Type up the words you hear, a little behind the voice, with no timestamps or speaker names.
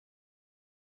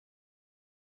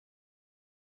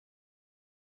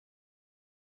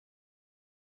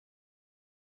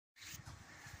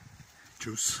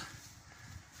čus.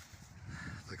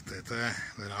 Tak to je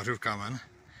Mlynářův kámen.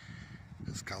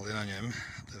 Skály na něm.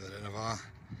 To je vedenová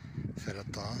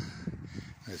ferrata.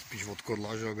 Je spíš od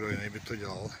kodla, že kdo jiný by to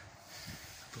dělal.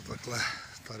 To takhle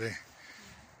tady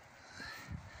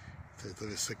to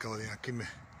vysekal nějakým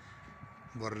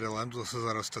bordelem, to zase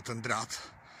zaroste ten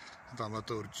drát. A tamhle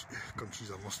to končí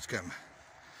za mostkem.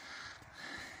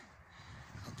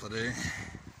 A tady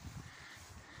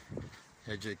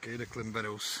je J.K. de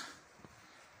Klimberus.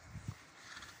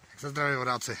 Jak se zdraví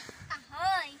vodáci?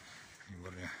 Ahoj.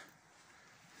 Výborně.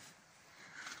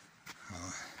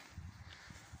 No.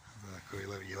 To je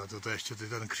takovýhle výhled, to je ještě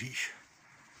ten kříž.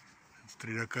 Ten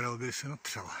strýda Karel, když se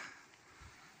natřel.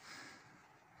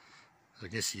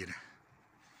 Řekni sýr.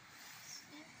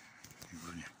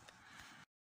 Výborně.